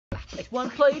It's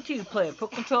one player, two player, put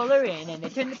controller in, and they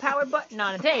turn the power button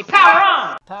on and say, power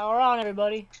on! Power on,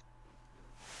 everybody.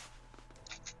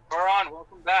 Power on,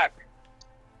 welcome back.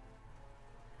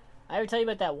 I ever tell you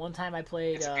about that one time I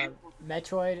played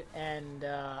Metroid and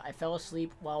I fell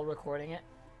asleep while recording it?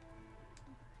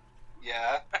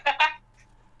 Yeah.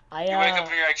 You wake up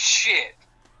and you're like, shit.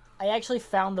 I actually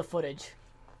found the footage.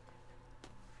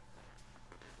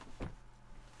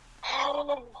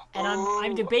 And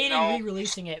I'm debating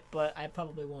re-releasing it, but I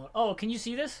probably won't. Oh, can you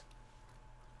see this?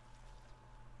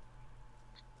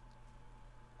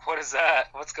 What is that?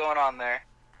 What's going on there?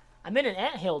 I'm in an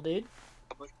anthill, dude.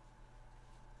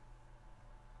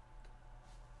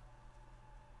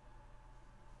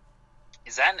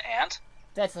 Is that an ant?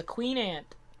 That's a queen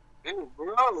ant. Ew,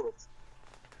 gross.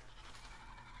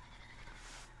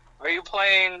 Are you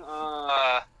playing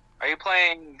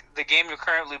the game you're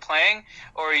currently playing,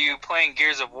 or are you playing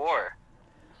Gears of War?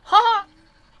 Ha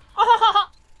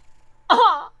ha!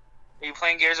 Are you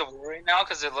playing Gears of War right now?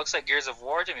 Because it looks like Gears of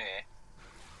War to me.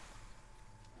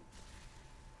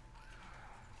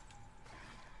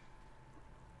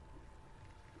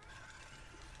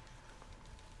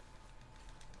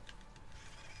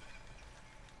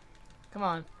 Come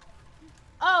on.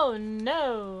 Oh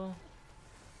no!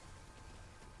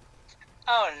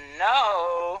 Oh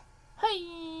no! Hey!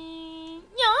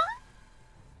 Yeah?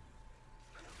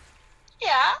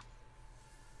 Yeah?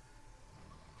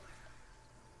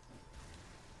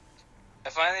 I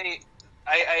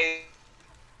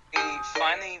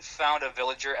finally found a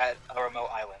villager at a remote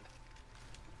island.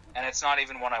 And it's not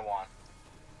even one I want.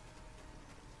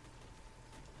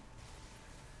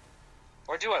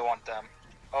 Or do I want them?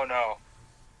 Oh no.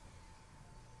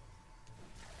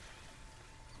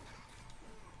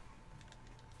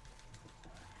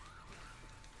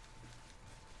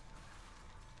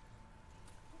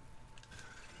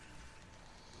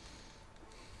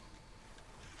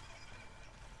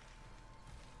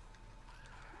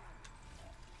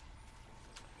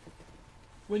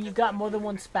 When you've got more than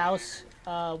one spouse,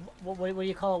 what do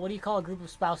you call it? What do you call a group of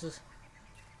spouses?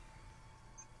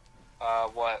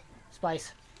 What?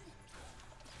 Spice.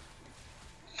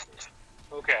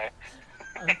 Okay.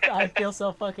 I feel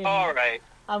so fucking... Alright.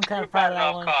 I'm kind of proud of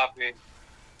that one. Coffee.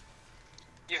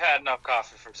 You've had enough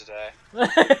coffee for today.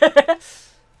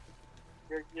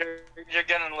 You're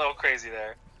getting a little crazy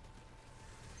there.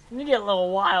 You get a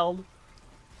little wild.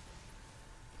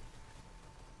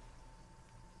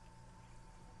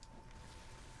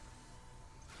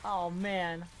 Oh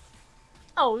man.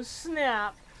 Oh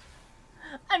snap.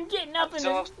 I'm getting up in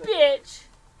this bitch.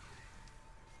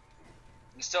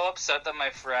 I'm still upset that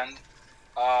my friend,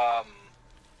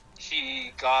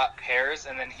 he got pears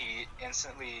and then he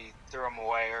instantly threw them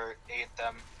away or ate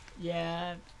them.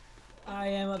 Yeah, I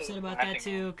am upset about that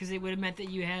too, because it would have meant that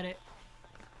you had it.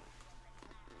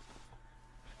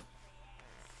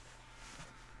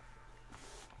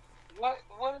 What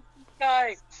is this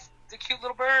guy? The cute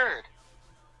little bird.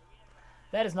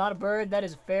 That is not a bird, that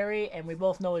is a fairy, and we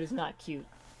both know it is not cute.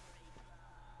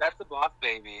 That's the blob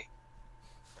baby.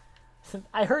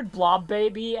 I heard blob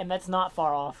baby, and that's not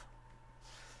far off.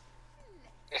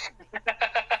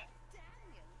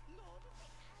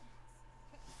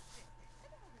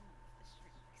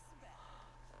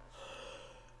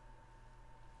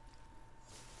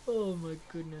 Oh my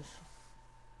goodness.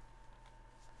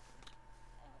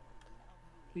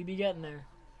 We be getting there.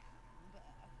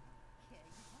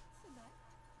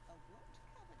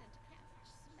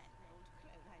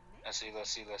 Let's see.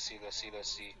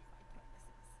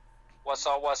 What's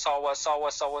up?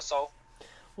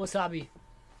 Wasabi.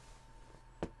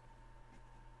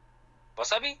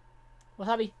 Wasabi?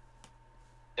 Wasabi.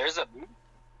 There's a bee?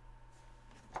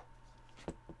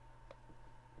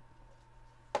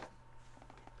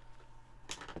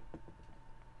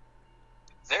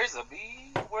 There's a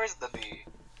bee? Where's the bee?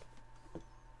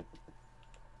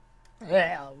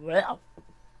 Well.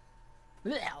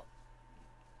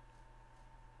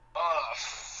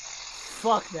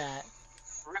 Fuck that.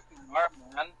 Freaking hard,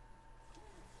 man.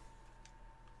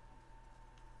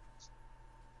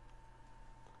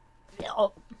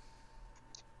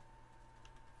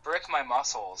 Brick my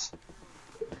muscles.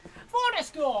 For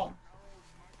school!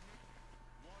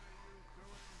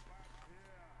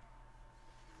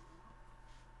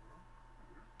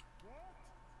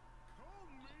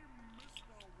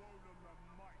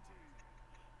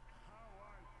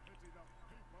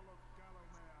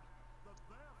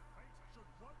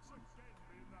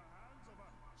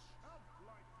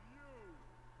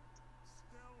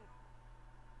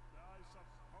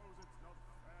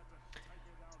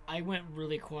 I went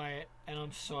really quiet, and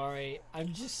I'm sorry.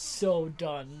 I'm just so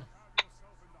done.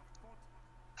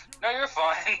 No, you're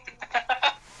fine.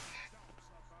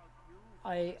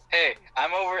 Hey,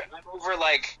 I'm over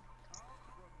like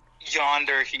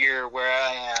yonder here where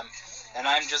I am, and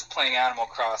I'm just playing Animal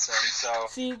Crossing, so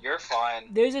see, you're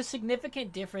fine. There's a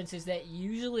significant difference is that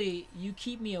usually you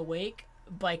keep me awake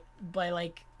by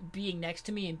like being next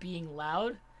to me and being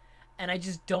loud, and I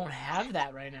just don't have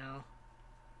that right now.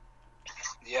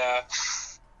 Yeah,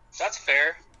 that's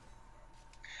fair.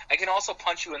 I can also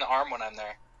punch you in the arm when I'm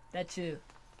there. That too.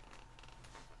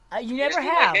 You never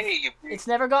have. Like, hey, It's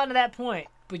never gotten to that point,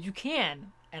 but you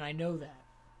can, and I know that.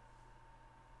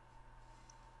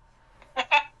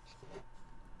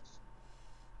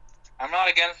 I'm not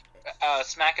against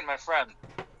smacking my friend.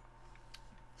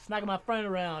 Smacking my friend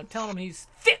around, telling him he's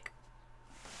thick.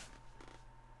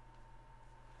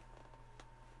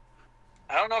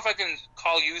 I don't know if I can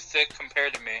call you thick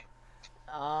compared to me.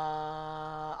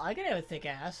 I can have a thick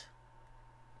ass.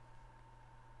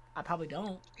 I probably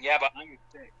don't. Yeah, but I'm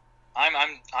thick. I'm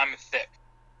thick.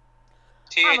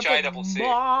 THICC.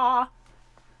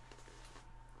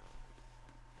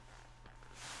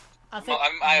 I'm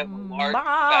a large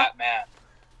fat man.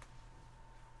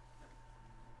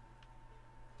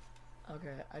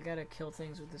 Okay, I gotta kill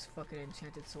things with this fucking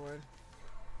enchanted sword.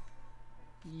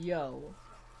 Yo.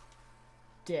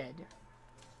 Dead.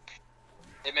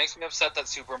 It makes me upset that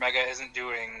Super Mega isn't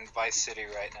doing Vice City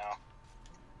right now.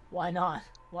 Why not?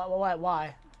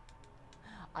 Why?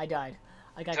 I died.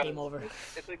 I got game over.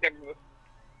 It's like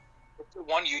it's the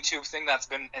one YouTube thing that's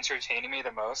been entertaining me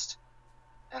the most,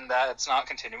 and that it's not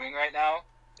continuing right now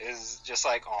is just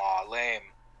like, aw, lame.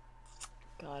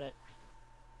 Got it.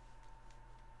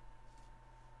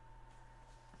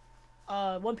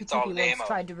 1P2P once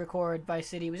tried to record Vice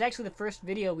City. It was actually the first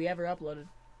video we ever uploaded.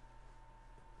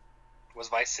 Was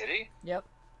Vice City? Yep.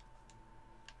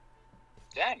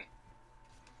 Dang.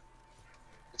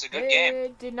 It's a good game.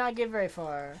 It did not get very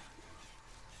far.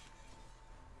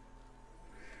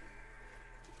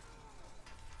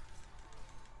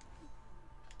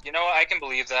 You know what? I can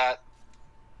believe that.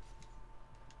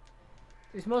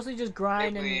 It was mostly just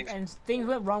grind, and things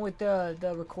went wrong with the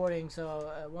recording,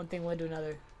 so one thing led to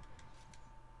another.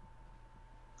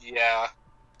 Yeah.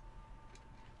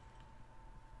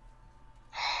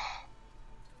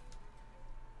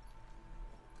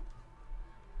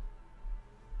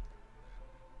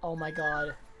 Oh my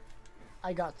god.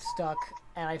 I got stuck,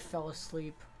 and I fell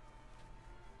asleep.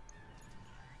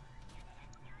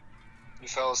 You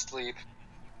fell asleep.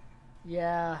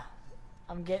 Yeah.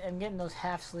 I'm getting those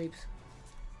half sleeps.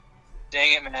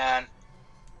 Dang it, man.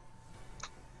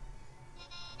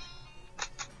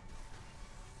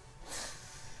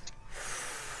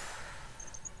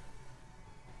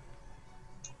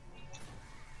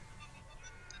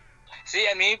 See,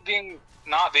 and me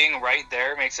not being right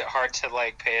there makes it hard to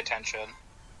like pay attention.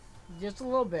 Just a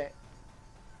little bit.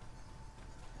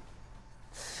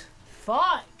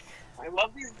 Fuck! I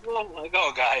love these little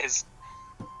Lego guys.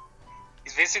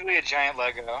 He's basically a giant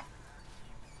Lego.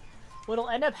 What'll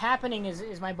end up happening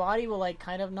is my body will like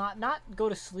kind of not go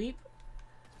to sleep,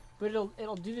 but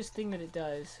it'll do this thing that it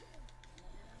does.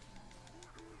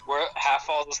 Where it half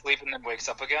falls asleep and then wakes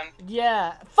up again?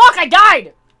 Yeah. Fuck! I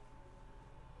died!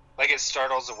 Like it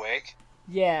startles awake?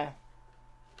 Yeah.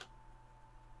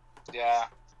 Yeah.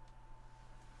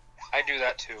 I do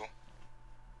that too.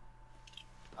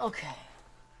 Okay.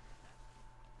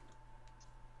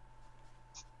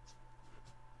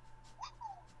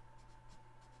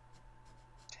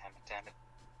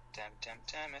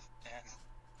 Damn it.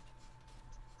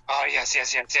 Oh, yes.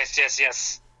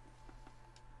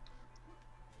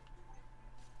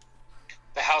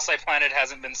 The house I planted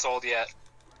hasn't been sold yet.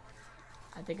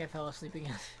 I think I fell asleep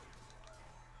again.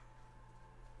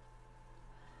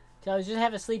 So I was just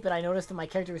half asleep, and I noticed that my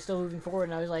character was still moving forward,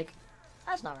 and I was like,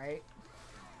 that's not right.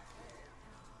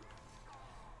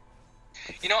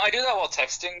 You know, I do that while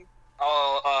texting.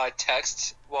 I'll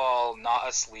text while not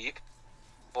asleep.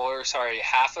 Or, sorry,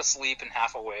 half asleep and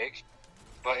half awake.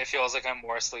 But it feels like I'm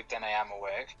more asleep than I am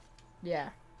awake. Yeah.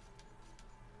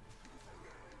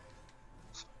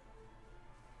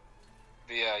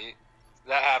 But yeah,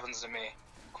 that happens to me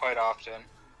quite often.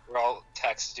 Where I'll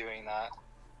text doing that.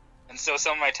 And so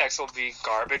some of my texts will be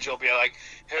garbage. It'll be like,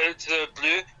 hey, it's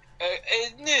blue,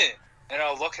 and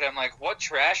I'll look at him like, what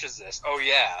trash is this? Oh,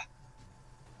 yeah.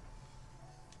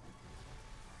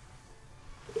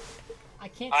 I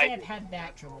can't say I've had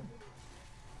that trouble.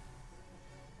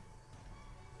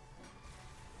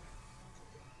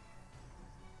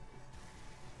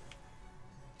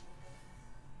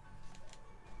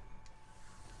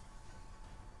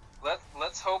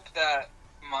 Let's hope that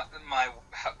my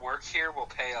work here will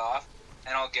pay off,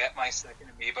 and I'll get my second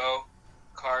amiibo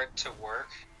card to work.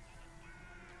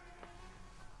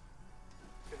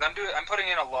 Because I'm putting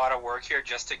in a lot of work here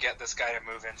just to get this guy to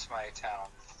move into my town.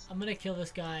 I'm gonna kill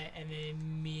this guy and then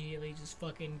immediately just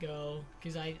fucking go,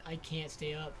 because I can't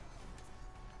stay up.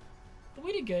 But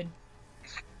we did good.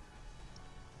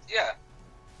 Yeah.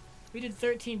 We did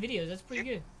 13 videos, that's pretty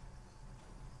good.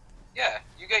 Yeah,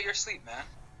 you get your sleep, man.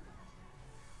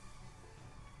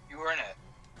 You earn it.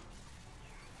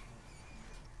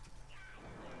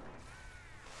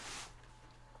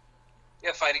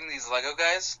 Yeah, fighting these Lego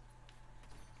guys?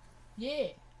 Yeah.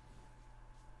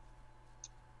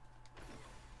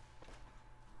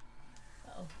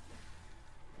 Uh-oh.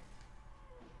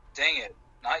 Dang it.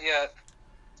 Not yet.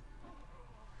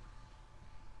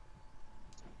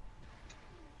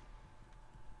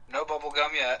 No bubble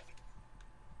gum yet.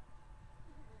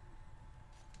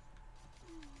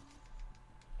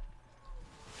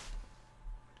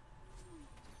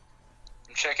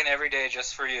 I'm checking every day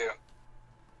just for you.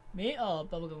 Me? Oh,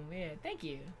 bubblegum, yeah, thank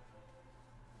you.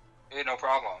 Hey, no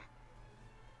problem.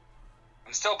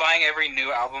 I'm still buying every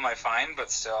new album I find,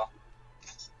 but still.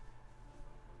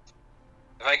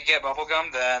 If I could get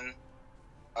bubblegum, then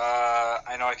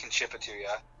I know I can ship it to you.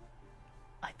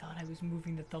 I thought I was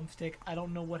moving the thumbstick. I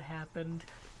don't know what happened.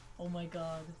 Oh my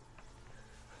god.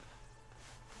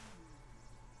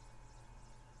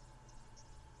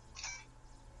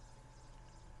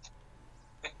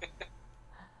 I'm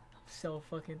so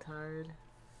fucking tired.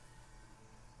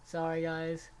 Sorry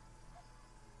guys.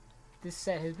 This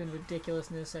set has been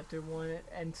ridiculousness after one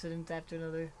incident after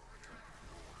another.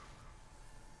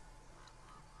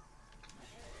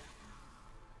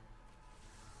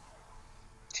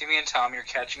 Timmy and Tom, you're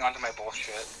catching on to my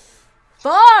bullshit.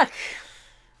 Fuck!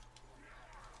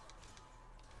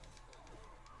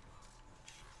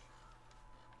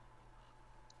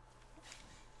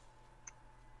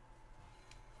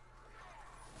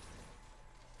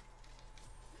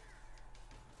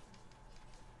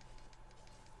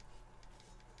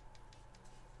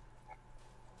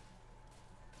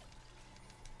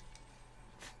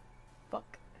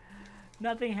 Fuck.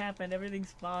 Nothing happened.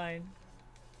 Everything's fine.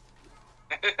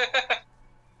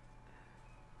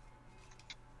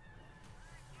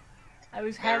 I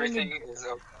was having Everything is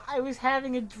okay. I was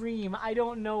having a dream. I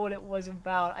don't know what it was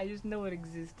about. I just know it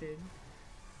existed.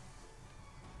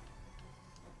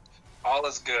 All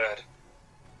is good.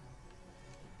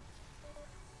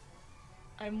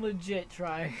 I'm legit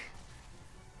trying.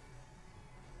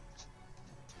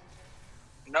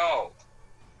 No.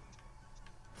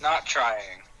 Not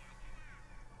trying.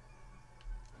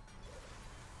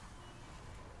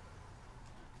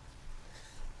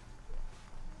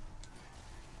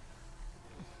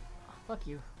 Fuck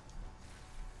you.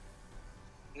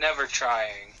 Never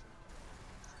trying.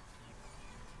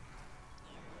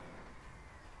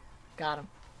 Got him.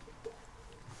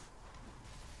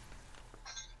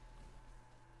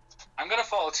 I'm gonna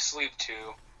fall asleep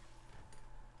too.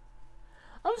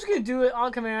 I'm just gonna do it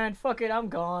on command. Fuck it, I'm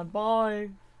gone. Bye.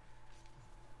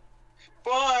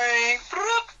 Bye.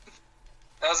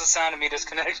 That was the sound of me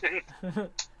disconnecting.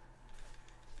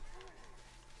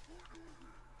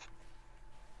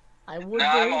 I would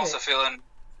Now I'm believe it.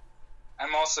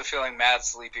 I'm also feeling mad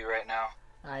sleepy right now.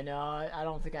 I know. I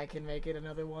don't think I can make it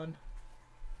another one.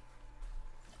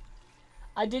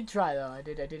 I did try though. I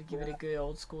did give it a good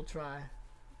old school try.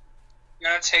 I'm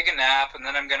gonna take a nap and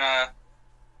then I'm gonna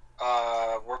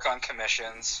work on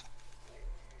commissions.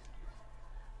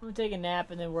 I'm gonna take a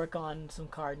nap and then work on some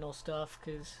Cardinal stuff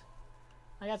because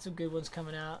I got some good ones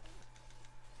coming out.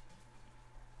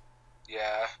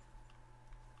 Yeah.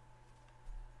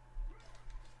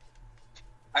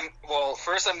 Well,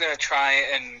 first I'm gonna try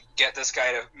and get this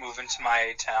guy to move into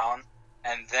my town,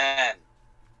 and then,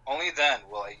 only then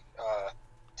will I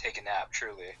take a nap.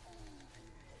 Truly,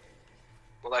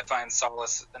 will I find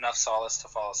enough solace to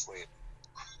fall asleep?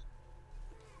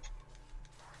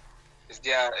 'Cause,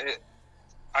 yeah,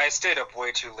 I stayed up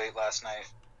way too late last night.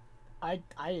 I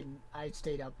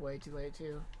stayed up way too late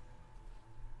too.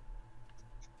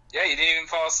 Yeah, you didn't even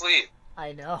fall asleep.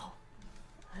 I know.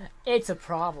 It's a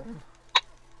problem.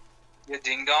 You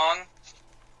ding dong.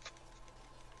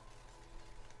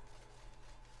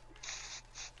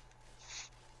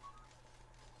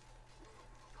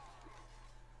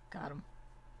 Got him.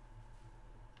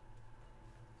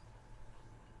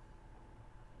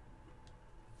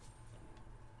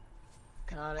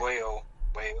 Got it. Wayo,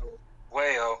 wayo,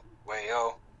 wayo,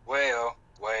 wayo, wayo, wayo,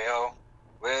 wayo,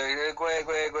 wayo,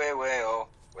 wayo, wayo, wayo,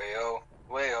 wayo,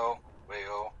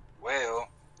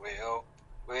 wayo,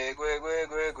 wayo,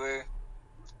 wayo, wayo.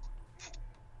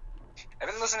 I've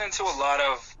been listening to a lot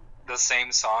of the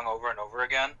same song over and over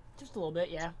again. Just a little bit,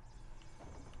 yeah.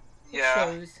 Yeah.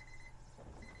 Shows.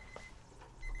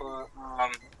 But,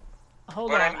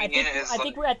 Hold what on, I mean is, I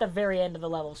think we're at the very end of the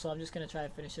level, so I'm just gonna try to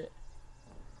finish it.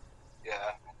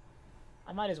 yeah.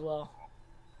 I might as well.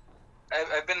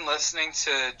 I've been listening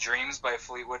to Dreams by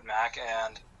Fleetwood Mac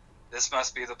and This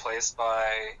Must Be the Place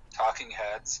by Talking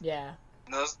Heads. Yeah.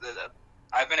 And those,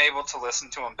 I've been able to listen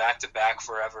to them back to back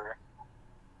forever.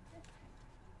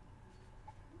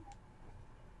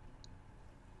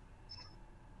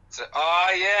 So,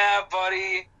 oh yeah,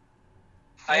 buddy.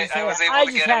 I was able to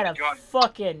just get had him to a join.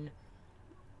 fucking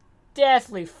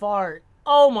deathly fart.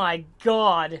 Oh my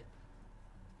god.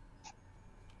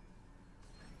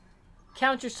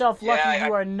 Count yourself lucky Yeah,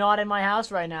 you are not in my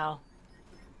house right now.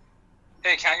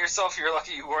 Hey, count yourself. You're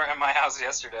lucky you weren't at my house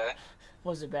yesterday.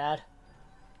 Was it bad?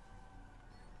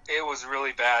 It was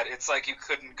really bad. It's like you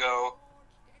couldn't go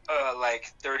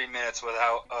like 30 minutes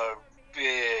without a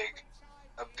big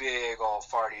old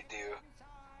farty do.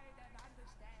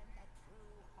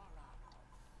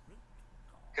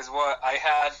 Because what I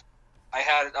had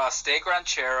steak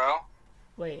ranchero,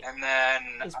 Wait. and then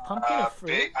Is pumpkin a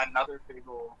fruit? another big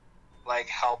old like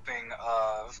helping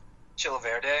of chile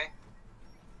verde.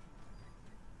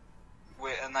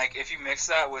 And like if you mix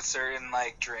that with certain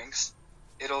like drinks,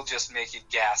 it'll just make you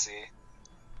gassy.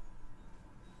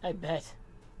 I bet.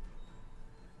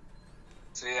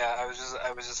 So yeah, I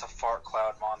was just a fart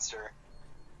cloud monster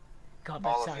God, that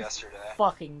all of sounds yesterday.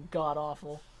 fucking god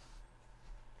awful.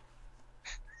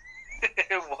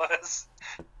 It was.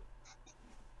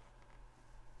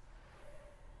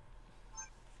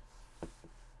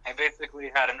 I basically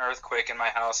had an earthquake in my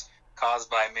house caused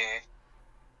by me.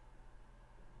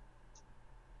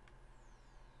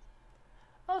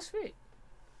 Oh, sweet.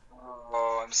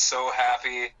 Oh, I'm so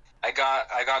happy. I got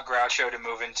Groucho to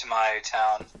move into my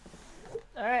town.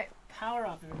 Alright, power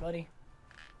up, everybody.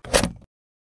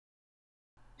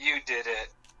 You did it.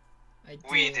 I did.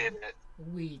 We did it.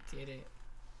 We did it.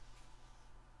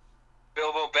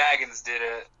 Bilbo Baggins did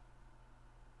it.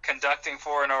 Conducting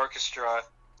for an orchestra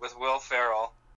with Will Ferrell.